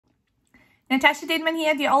Natasha Denman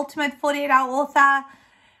here, the Ultimate 48-Hour Author.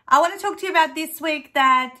 I want to talk to you about this week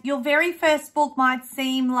that your very first book might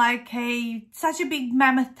seem like such a big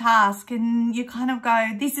mammoth task, and you kind of go,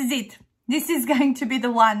 this is it. This is going to be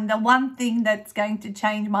the one thing that's going to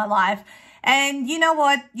change my life. And you know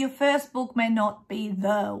what? Your first book may not be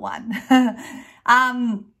the one.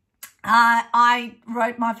 I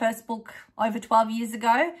wrote my first book over 12 years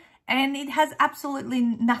ago, and it has absolutely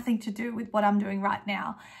nothing to do with what I'm doing right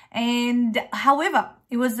now. And however,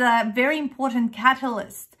 it was a very important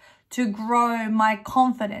catalyst to grow my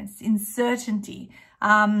confidence in certainty.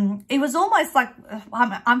 It was almost like,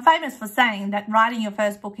 I'm famous for saying that writing your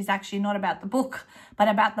first book is actually not about the book, but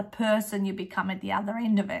about the person you become at the other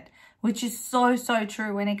end of it, which is so, so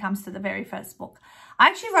true when it comes to the very first book. I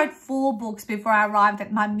actually wrote 4 books before I arrived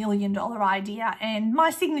at my $1 million idea and my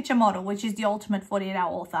signature model, which is the Ultimate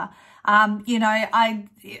 48-Hour Author. You know, I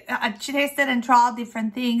tested and tried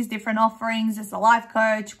different things, different offerings as a life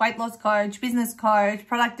coach, weight loss coach, business coach,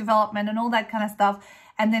 product development, and all that kind of stuff.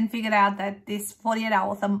 And then figured out that this 48-hour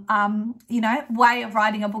author, you know, way of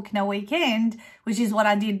writing a book in a weekend, which is what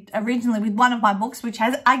I did originally with one of my books, which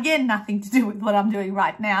has, again, nothing to do with what I'm doing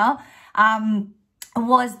right now,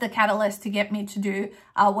 was the catalyst to get me to do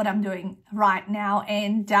what I'm doing right now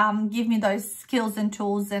and give me those skills and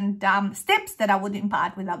tools and steps that I would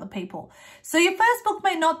impart with other people. So your first book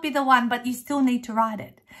may not be the one, but you still need to write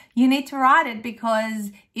it. You need to write it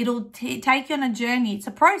because it'll take you on a journey. It's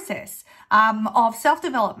a process of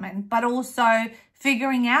self-development, but also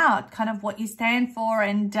figuring out kind of what you stand for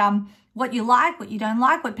and what you like, what you don't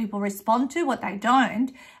like, what people respond to, what they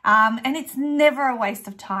don't. And it's never a waste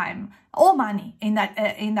of time or money in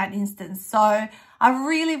that instance. So I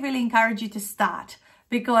really, really encourage you to start,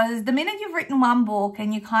 because the minute you've written one book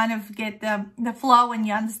and you kind of get the flow and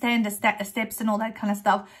you understand the steps and all that kind of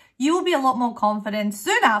stuff, you will be a lot more confident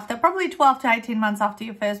soon after, probably 12 to 18 months after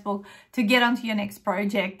your first book, to get onto your next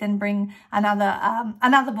project and bring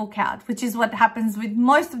another book out, which is what happens with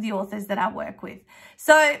most of the authors that I work with.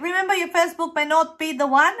 So remember, your first book may not be the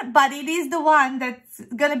one, but it is the one that's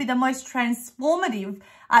going to be the most transformative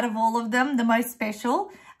out of all of them, the most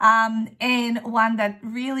special, and one that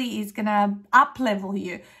really is going to up-level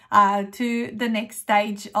you to the next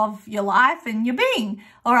stage of your life and your being.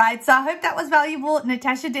 All right, so I hope that was valuable.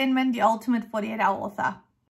 Natasha Denman, the Ultimate 48-Hour Author.